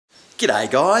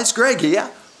G'day guys, Greg here.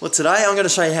 Well, today I'm going to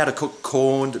show you how to cook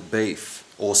corned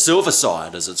beef, or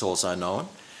Silverside as it's also known.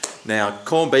 Now,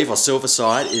 corned beef or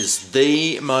Silverside is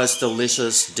the most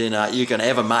delicious dinner you can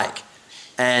ever make.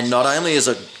 And not only is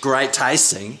it great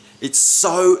tasting, it's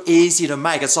so easy to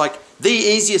make. It's like the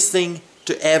easiest thing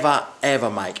to ever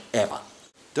make, ever.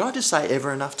 Did I just say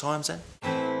ever enough times then?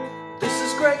 This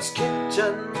is Greg's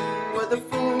kitchen, where the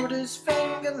food is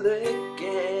finger licking.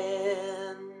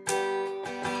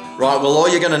 Right, well all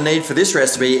you're going to need for this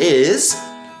recipe is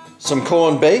some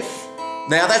corned beef.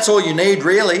 Now that's all you need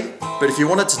really, but if you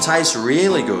want it to taste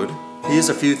really good, here's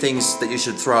a few things that you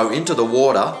should throw into the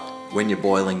water when you're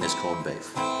boiling this corned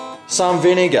beef. Some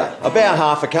vinegar, about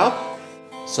half a cup.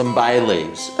 Some bay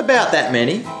leaves, about that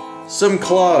many. Some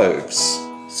cloves,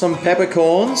 some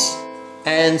peppercorns,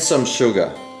 and some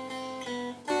sugar.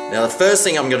 Now the first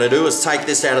thing I'm going to do is take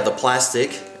this out of the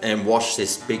plastic and wash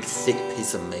this big thick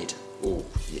piece of meat. Oh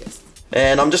yes.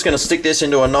 And I'm just going to stick this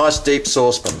into a nice deep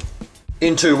saucepan,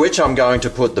 into which I'm going to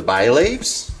put the bay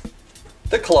leaves,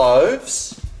 the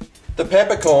cloves, the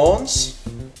peppercorns,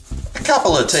 a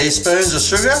couple of teaspoons of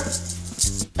sugar,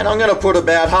 and I'm going to put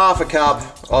about half a cup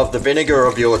of the vinegar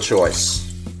of your choice.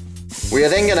 We are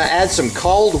then going to add some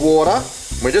cold water.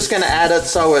 We're just going to add it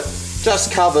so it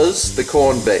just covers the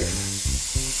corned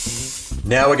beef.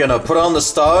 Now we're going to put on the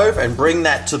stove and bring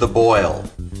that to the boil.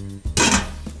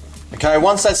 Okay,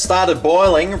 once that's started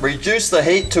boiling, reduce the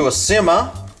heat to a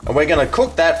simmer, and we're going to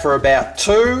cook that for about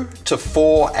 2 to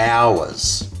 4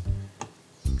 hours.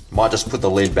 Might just put the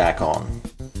lid back on.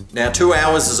 Now 2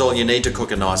 hours is all you need to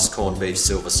cook a nice corned beef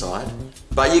Silverside,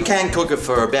 but you can cook it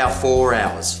for about 4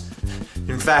 hours.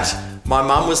 In fact, my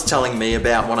mum was telling me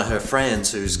about one of her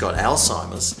friends who's got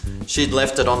Alzheimer's. She'd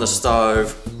left it on the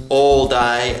stove all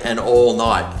day and all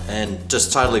night and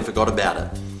just totally forgot about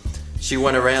it. She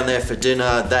went around there for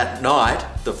dinner that night,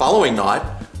 the following night,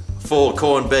 for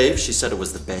corned beef. She said it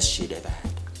was the best she'd ever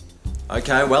had.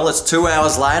 Okay, well it's 2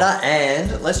 hours later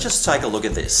and let's just take a look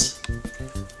at this.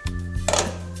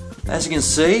 As you can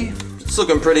see, it's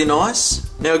looking pretty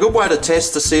nice. Now a good way to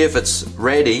test to see if it's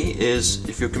ready is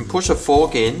if you can push a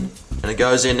fork in and it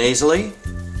goes in easily,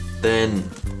 then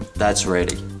that's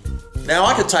ready. Now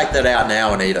I could take that out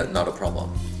now and eat it, not a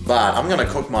problem. But I'm going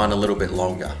to cook mine a little bit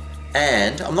longer.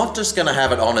 And I'm not just going to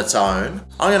have it on its own,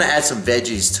 I'm going to add some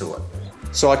veggies to it.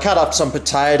 So I cut up some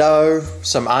potato,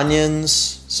 some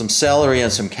onions, some celery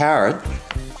and some carrot.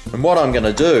 And what I'm going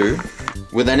to do,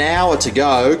 with an hour to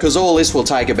go, because all this will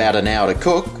take about an hour to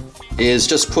cook, is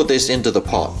just put this into the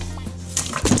pot.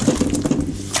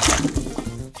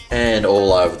 And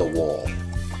all over the wall.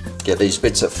 Get these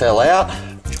bits that fell out,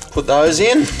 put those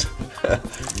in.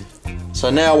 So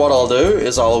now what I'll do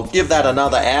is I'll give that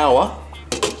another hour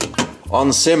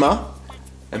on simmer,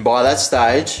 and by that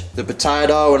stage the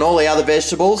potato and all the other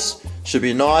vegetables should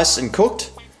be nice and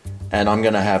cooked, and I'm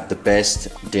gonna have the best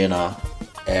dinner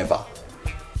ever.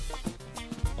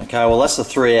 Okay, well that's the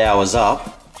 3 hours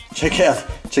up. Check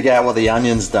out what the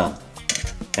onion's done.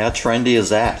 How trendy is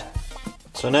that?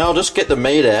 So now I'll just get the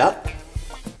meat out,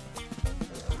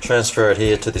 transfer it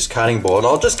here to this cutting board.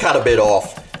 I'll just cut a bit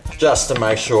off just to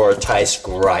make sure it tastes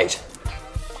great.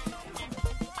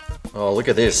 Oh, look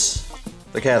at this.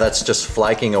 Look how that's just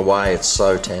flaking away, it's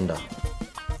so tender.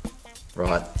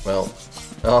 Right, well,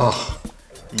 oh,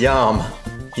 yum,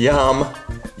 yum,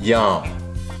 yum.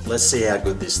 Let's see how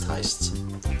good this tastes.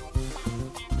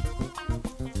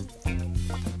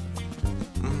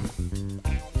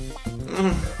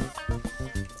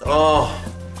 Oh,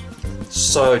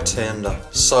 so tender,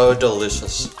 so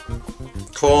delicious.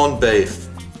 Corned beef,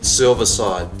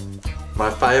 Silverside, my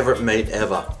favourite meat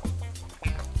ever.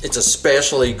 It's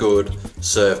especially good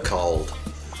served cold.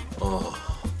 Oh,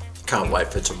 can't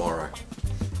wait for tomorrow.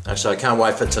 Actually, I can't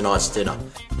wait for tonight's dinner.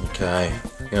 Okay,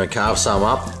 I'm gonna carve some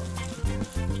up,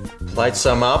 plate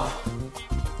some up,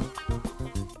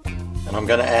 and I'm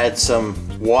gonna add some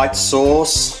white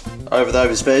sauce over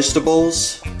those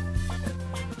vegetables,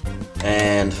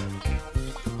 and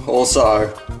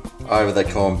also over the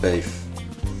corned beef.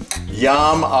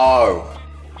 Yum-o!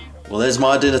 Well, there's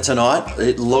my dinner tonight.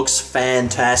 It looks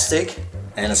fantastic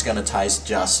and it's gonna taste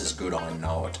just as good, I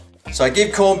know it. So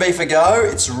give corned beef a go.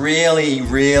 It's really,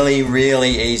 really,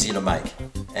 really easy to make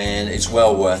and it's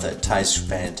well worth it. It tastes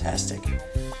fantastic.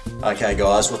 Okay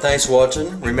guys, well thanks for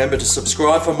watching. Remember to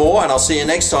subscribe for more and I'll see you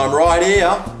next time right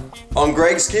here on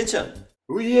Greg's Kitchen.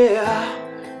 Oh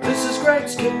yeah, this is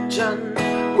Greg's kitchen,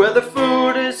 where the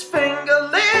food is finger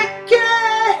licking.